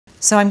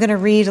So I'm going to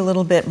read a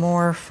little bit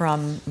more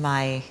from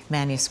my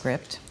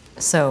manuscript.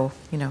 So,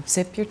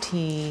 sip your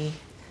tea,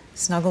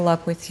 snuggle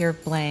up with your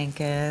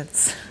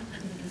blankets.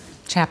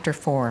 Chapter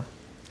 4.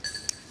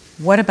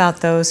 What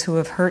about those who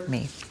have hurt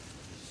me?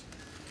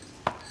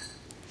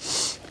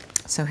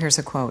 So here's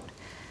a quote.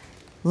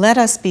 Let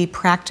us be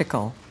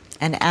practical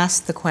and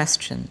ask the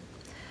question,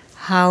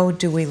 how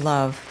do we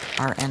love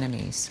our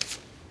enemies?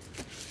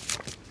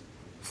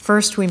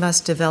 First, we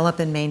must develop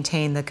and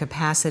maintain the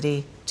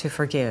capacity to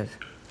forgive.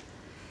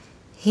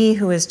 He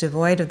who is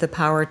devoid of the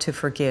power to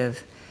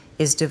forgive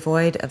is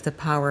devoid of the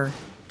power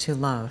to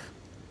love.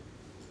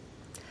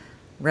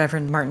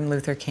 Reverend Martin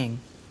Luther King.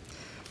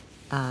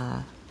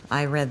 I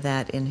read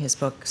that in his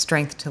book,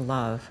 Strength to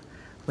Love,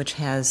 which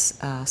has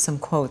some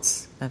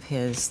quotes of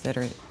his that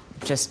are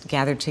just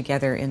gathered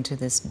together into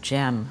this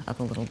gem of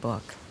a little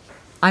book.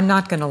 I'm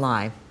not going to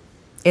lie.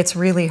 It's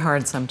really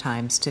hard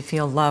sometimes to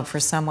feel love for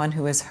someone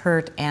who has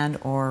hurt and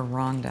or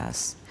wronged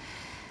us.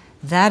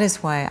 That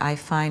is why I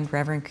find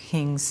Reverend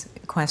King's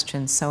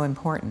question so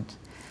important.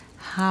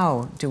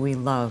 How do we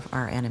love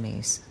our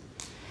enemies?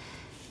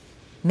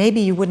 Maybe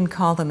you wouldn't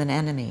call them an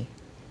enemy.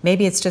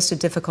 Maybe it's just a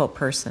difficult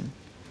person,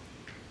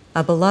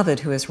 a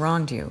beloved who has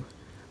wronged you,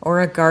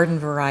 or a garden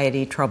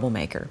variety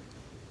troublemaker.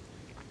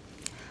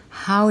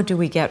 How do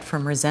we get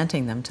from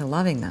resenting them to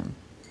loving them?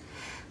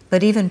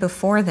 But even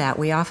before that,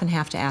 we often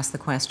have to ask the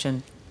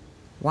question,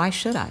 why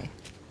should I?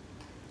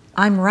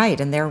 I'm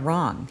right and they're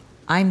wrong.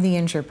 I'm the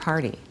injured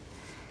party.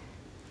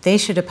 They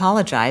should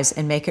apologize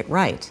and make it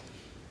right,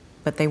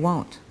 but they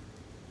won't.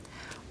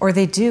 Or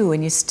they do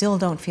and you still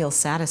don't feel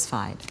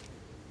satisfied.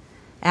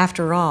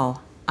 After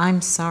all,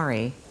 I'm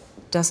sorry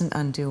doesn't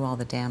undo all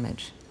the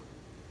damage.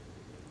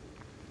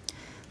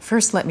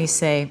 First, let me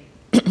say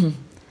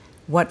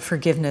what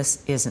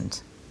forgiveness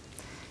isn't.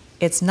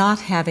 It's not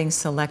having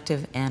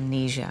selective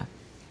amnesia.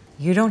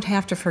 You don't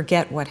have to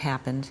forget what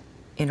happened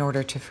in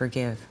order to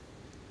forgive.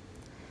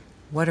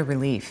 What a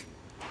relief.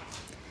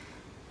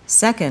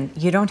 Second,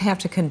 you don't have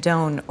to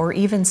condone or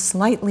even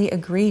slightly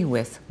agree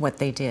with what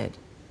they did.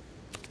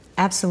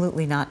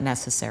 Absolutely not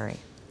necessary.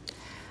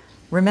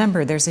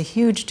 Remember, there's a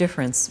huge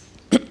difference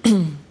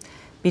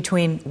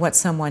between what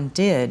someone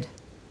did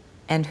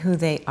and who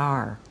they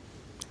are,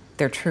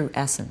 their true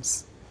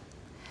essence.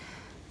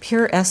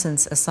 Pure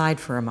essence aside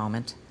for a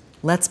moment,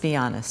 let's be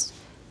honest,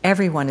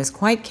 everyone is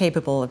quite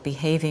capable of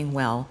behaving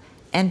well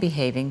and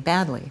behaving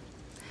badly.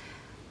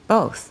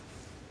 Both,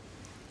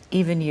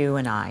 even you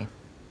and I.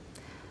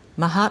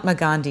 Mahatma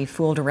Gandhi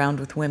fooled around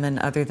with women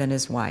other than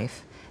his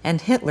wife,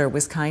 and Hitler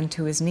was kind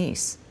to his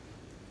niece.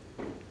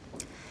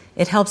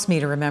 It helps me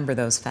to remember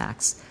those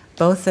facts,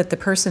 both that the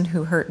person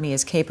who hurt me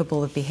is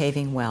capable of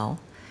behaving well,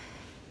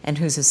 and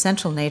whose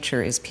essential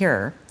nature is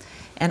pure,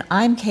 and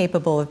I'm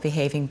capable of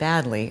behaving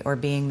badly or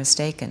being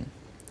mistaken.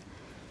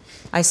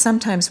 I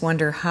sometimes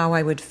wonder how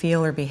I would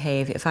feel or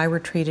behave if I were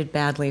treated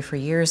badly for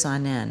years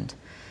on end,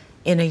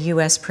 in a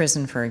U.S.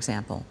 prison, for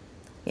example,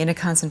 in a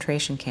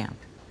concentration camp.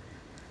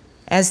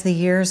 As the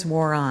years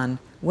wore on,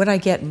 would I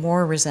get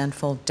more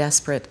resentful,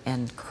 desperate,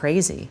 and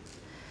crazy?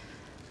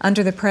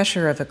 Under the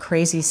pressure of a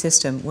crazy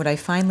system, would I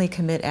finally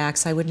commit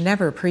acts I would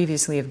never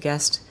previously have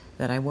guessed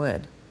that I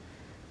would?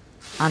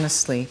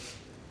 Honestly,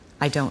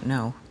 I don't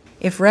know.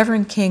 If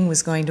Reverend King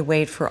was going to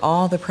wait for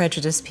all the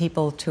prejudiced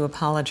people to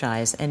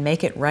apologize and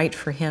make it right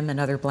for him and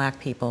other black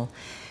people,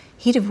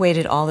 he'd have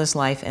waited all his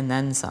life and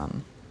then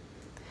some.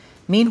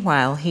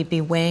 Meanwhile, he'd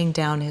be weighing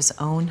down his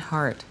own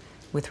heart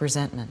with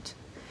resentment.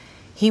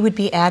 He would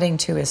be adding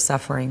to his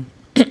suffering,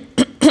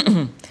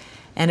 and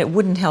it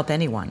wouldn't help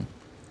anyone.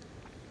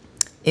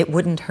 It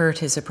wouldn't hurt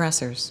his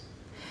oppressors.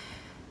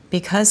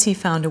 Because he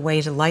found a way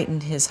to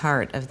lighten his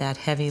heart of that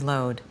heavy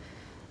load,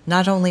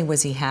 not only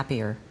was he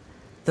happier,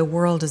 the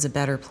world is a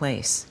better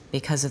place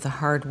because of the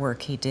hard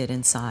work he did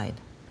inside.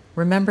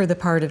 Remember the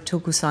part of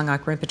Tulku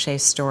Sangak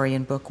Rinpoche's story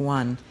in Book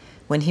 1,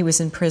 when he was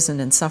in prison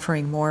and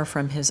suffering more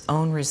from his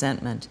own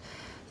resentment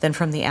than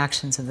from the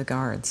actions of the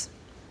guards.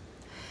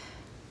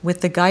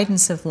 With the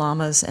guidance of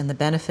lamas and the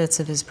benefits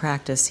of his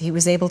practice, he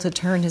was able to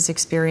turn his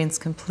experience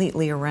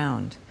completely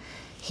around.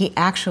 He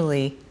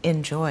actually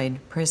enjoyed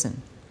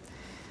prison.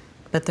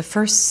 But the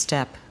first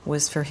step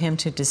was for him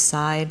to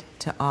decide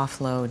to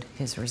offload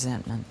his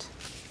resentment.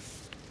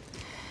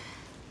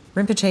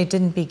 Rinpoche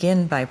didn't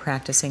begin by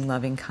practicing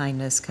loving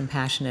kindness,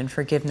 compassion, and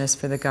forgiveness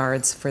for the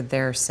guards for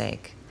their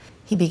sake.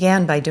 He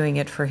began by doing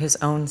it for his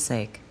own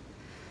sake.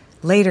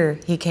 Later,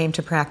 he came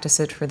to practice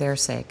it for their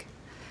sake,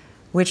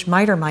 which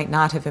might or might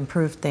not have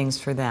improved things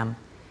for them,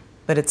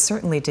 but it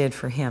certainly did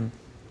for him.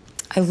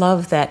 I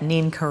love that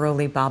Nin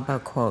Karoli Baba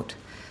quote,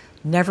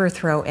 "Never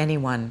throw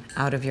anyone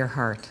out of your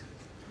heart."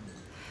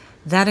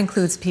 That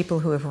includes people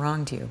who have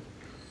wronged you.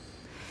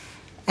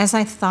 As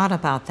I thought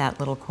about that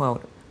little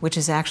quote, which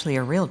is actually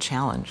a real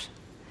challenge,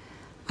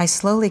 I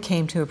slowly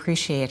came to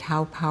appreciate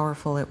how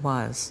powerful it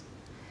was.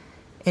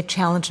 It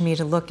challenged me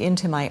to look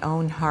into my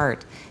own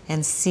heart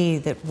and see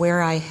that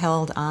where I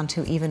held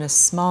onto even a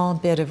small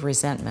bit of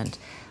resentment,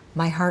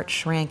 my heart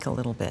shrank a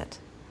little bit.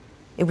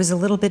 It was a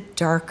little bit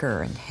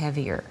darker and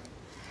heavier.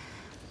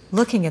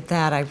 Looking at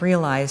that, I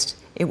realized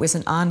it was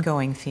an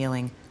ongoing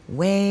feeling,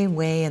 way,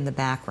 way in the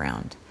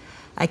background.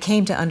 I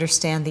came to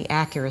understand the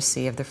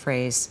accuracy of the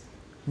phrase,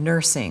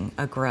 nursing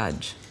a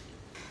grudge.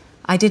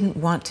 I didn't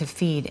want to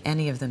feed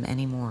any of them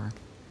anymore.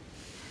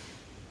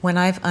 When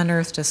I've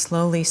unearthed a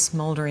slowly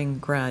smoldering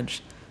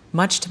grudge,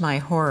 much to my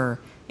horror,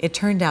 it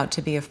turned out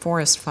to be a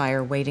forest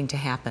fire waiting to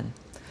happen.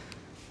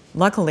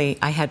 Luckily,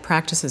 I had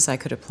practices I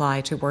could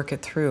apply to work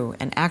it through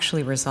and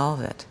actually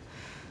resolve it.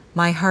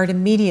 My heart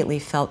immediately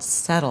felt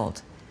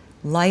settled,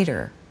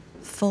 lighter,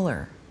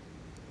 fuller,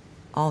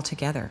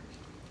 altogether.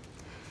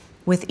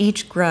 With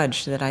each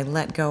grudge that I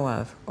let go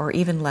of, or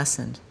even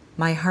lessened,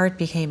 my heart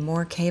became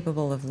more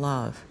capable of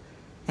love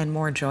and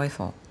more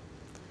joyful.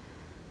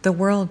 The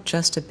world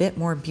just a bit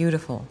more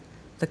beautiful,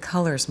 the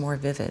colors more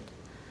vivid.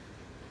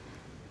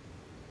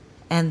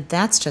 And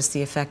that's just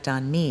the effect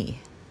on me.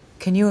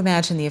 Can you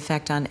imagine the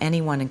effect on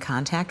anyone in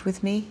contact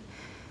with me?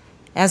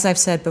 As I've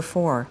said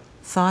before,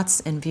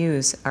 thoughts and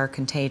views are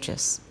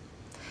contagious.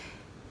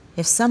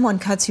 If someone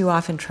cuts you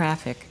off in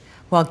traffic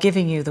while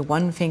giving you the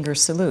one-finger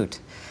salute,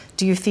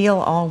 do you feel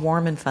all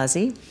warm and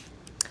fuzzy?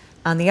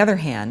 On the other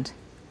hand,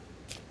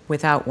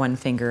 without one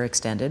finger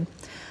extended,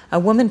 a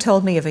woman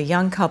told me of a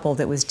young couple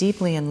that was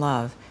deeply in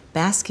love,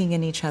 basking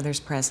in each other's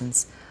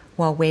presence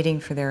while waiting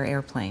for their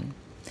airplane.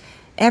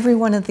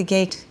 Everyone at the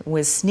gate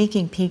was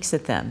sneaking peeks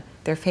at them,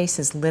 their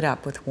faces lit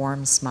up with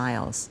warm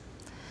smiles.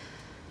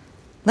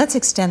 Let's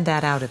extend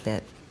that out a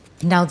bit.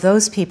 Now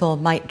those people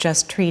might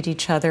just treat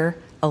each other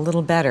a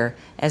little better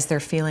as they're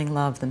feeling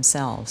love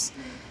themselves.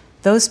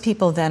 Those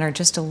people then are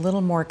just a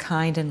little more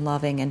kind and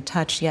loving and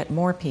touch yet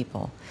more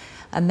people.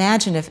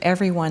 Imagine if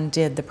everyone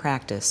did the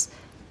practice.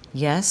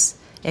 Yes,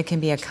 it can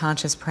be a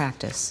conscious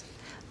practice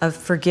of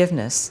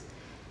forgiveness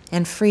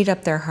and freed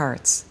up their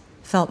hearts,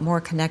 felt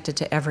more connected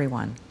to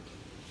everyone.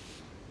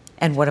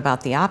 And what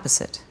about the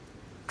opposite?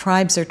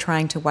 Tribes are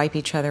trying to wipe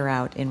each other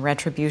out in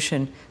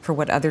retribution for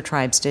what other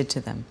tribes did to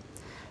them.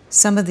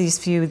 Some of these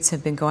feuds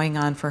have been going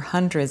on for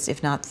hundreds,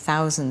 if not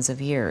thousands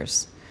of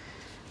years.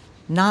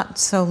 Not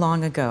so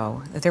long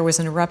ago, there was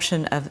an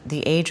eruption of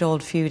the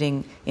age-old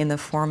feuding in the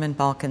former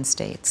Balkan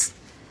states.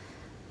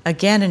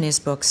 Again in his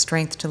book,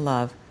 Strength to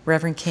Love,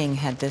 Reverend King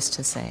had this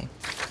to say.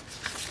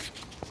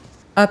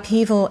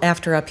 Upheaval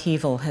after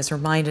upheaval has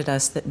reminded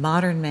us that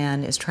modern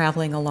man is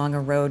traveling along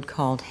a road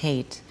called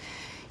hate,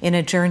 in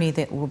a journey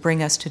that will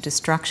bring us to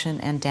destruction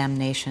and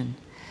damnation.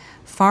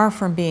 Far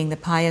from being the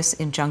pious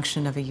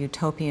injunction of a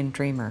utopian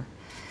dreamer,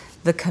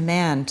 the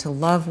command to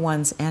love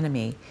one's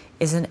enemy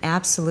is an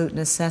absolute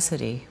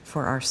necessity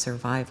for our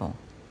survival.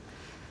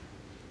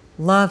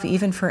 Love,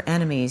 even for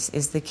enemies,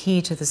 is the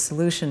key to the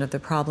solution of the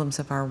problems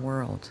of our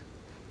world.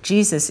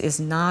 Jesus is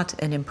not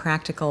an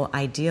impractical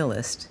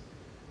idealist.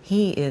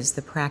 He is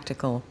the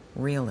practical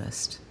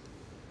realist.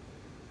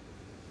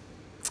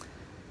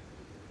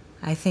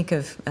 I think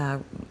of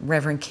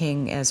Reverend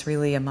King as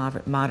really a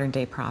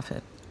modern-day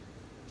prophet.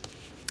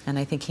 And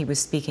I think he was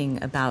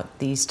speaking about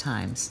these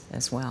times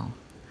as well.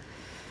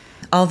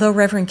 Although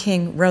Reverend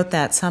King wrote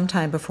that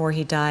sometime before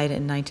he died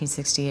in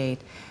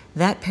 1968,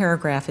 that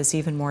paragraph is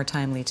even more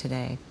timely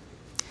today.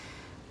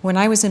 When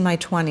I was in my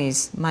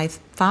 20s, my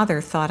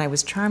father thought I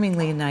was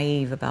charmingly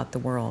naive about the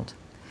world.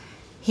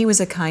 He was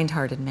a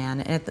kind-hearted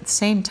man and at the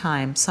same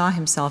time saw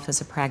himself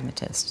as a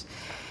pragmatist.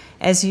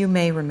 As you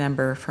may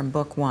remember from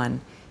Book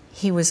 1,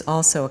 he was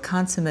also a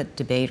consummate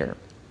debater.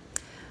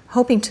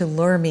 Hoping to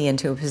lure me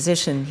into a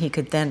position he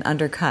could then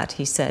undercut,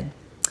 he said,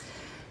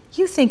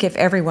 "You think if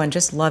everyone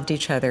just loved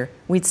each other,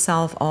 we'd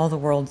solve all the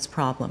world's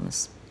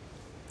problems."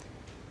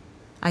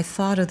 I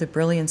thought of the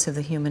brilliance of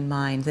the human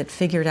mind that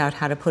figured out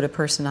how to put a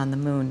person on the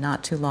moon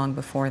not too long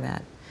before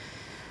that.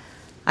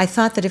 I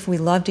thought that if we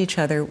loved each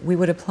other, we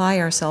would apply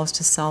ourselves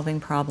to solving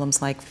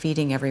problems like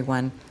feeding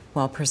everyone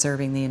while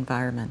preserving the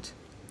environment.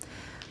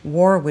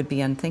 War would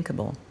be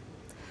unthinkable.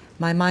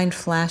 My mind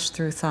flashed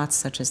through thoughts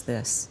such as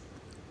this.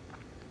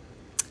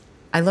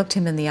 I looked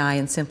him in the eye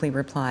and simply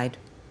replied,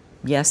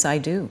 "Yes, I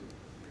do."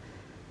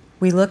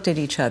 We looked at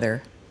each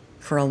other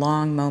for a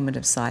long moment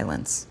of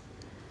silence.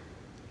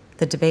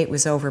 The debate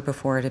was over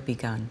before it had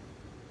begun.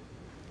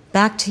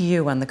 Back to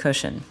you on the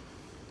cushion.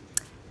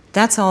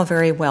 That's all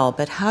very well,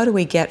 but how do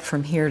we get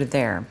from here to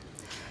there?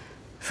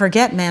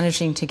 Forget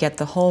managing to get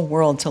the whole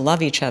world to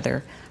love each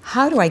other.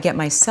 How do I get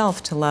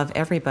myself to love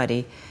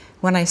everybody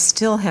when I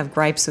still have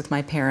gripes with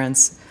my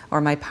parents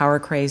or my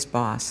power-crazed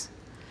boss?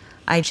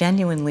 I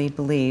genuinely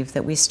believe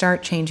that we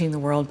start changing the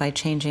world by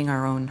changing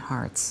our own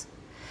hearts.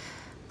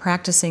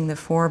 Practicing the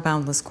Four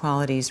Boundless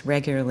Qualities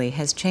regularly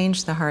has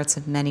changed the hearts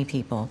of many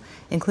people,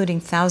 including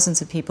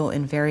thousands of people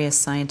in various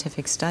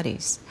scientific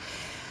studies.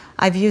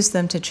 I've used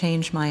them to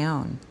change my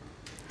own.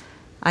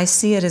 I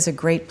see it as a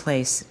great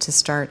place to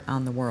start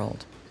on the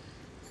world.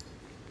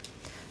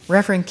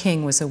 Reverend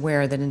King was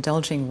aware that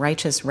indulging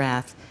righteous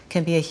wrath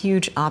can be a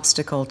huge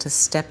obstacle to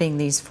stepping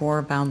these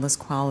four boundless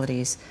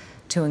qualities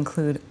to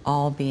include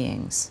all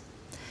beings.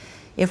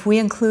 If we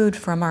include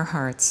from our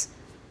hearts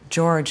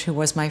George, who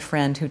was my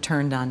friend who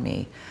turned on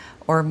me,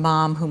 or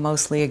Mom, who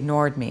mostly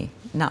ignored me,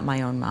 not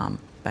my own mom,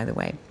 by the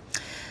way.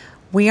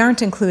 We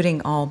aren't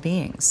including all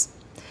beings.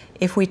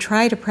 If we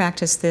try to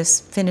practice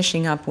this,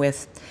 finishing up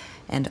with,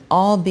 and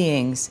all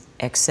beings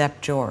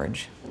except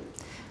George,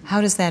 how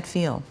does that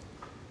feel?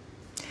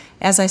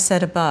 As I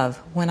said above,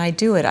 when I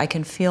do it, I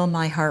can feel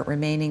my heart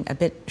remaining a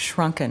bit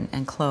shrunken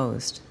and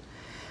closed.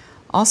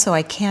 Also,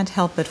 I can't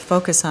help but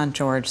focus on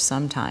George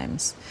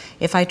sometimes.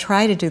 If I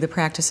try to do the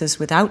practices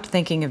without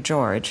thinking of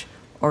George,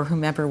 or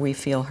whomever we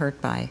feel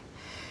hurt by,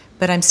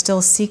 but I'm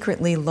still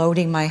secretly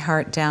loading my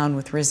heart down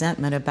with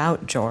resentment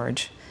about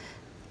George.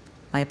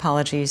 My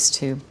apologies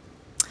to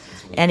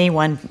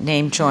anyone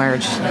named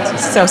George.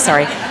 So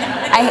sorry.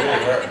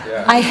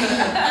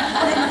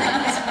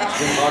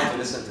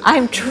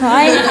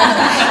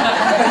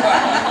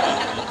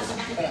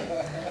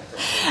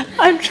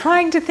 I'm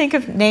trying to think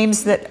of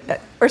names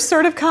that are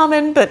sort of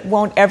common but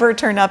won't ever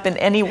turn up in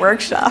any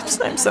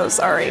workshops. I'm so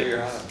sorry.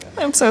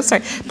 I'm so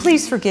sorry.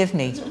 Please forgive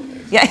me.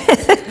 Yeah,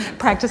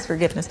 practice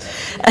forgiveness.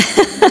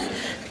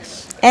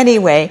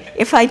 Anyway,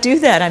 if I do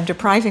that, I'm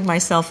depriving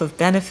myself of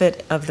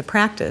benefit of the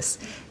practice.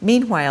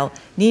 Meanwhile,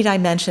 need I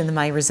mention that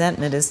my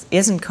resentment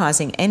isn't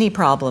causing any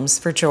problems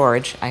for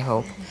George, I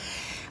hope,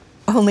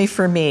 only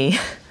for me.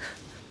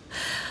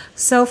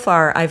 So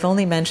far, I've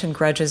only mentioned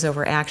grudges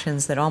over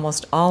actions that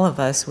almost all of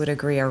us would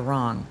agree are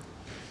wrong.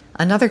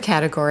 Another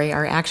category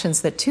are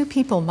actions that two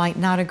people might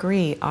not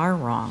agree are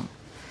wrong.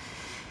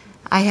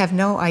 I have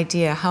no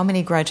idea how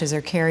many grudges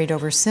are carried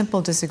over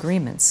simple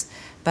disagreements,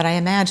 but I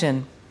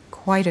imagine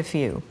quite a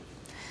few.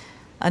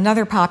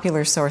 Another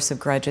popular source of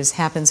grudges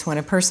happens when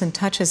a person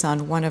touches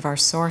on one of our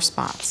sore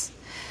spots.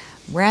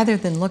 Rather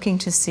than looking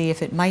to see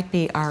if it might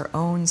be our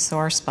own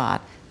sore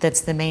spot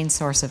that's the main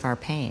source of our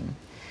pain,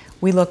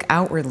 we look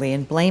outwardly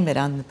and blame it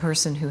on the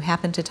person who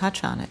happened to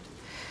touch on it.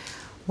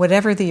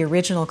 Whatever the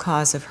original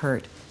cause of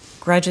hurt,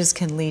 grudges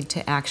can lead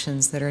to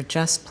actions that are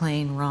just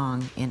plain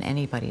wrong in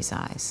anybody's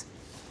eyes.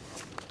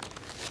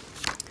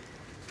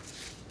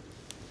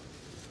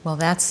 Well,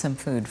 that's some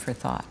food for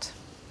thought.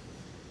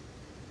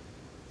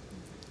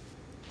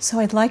 So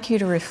I'd like you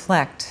to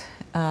reflect,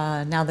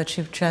 now that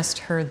you've just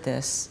heard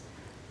this.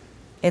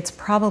 It's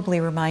probably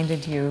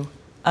reminded you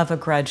of a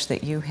grudge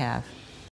that you have.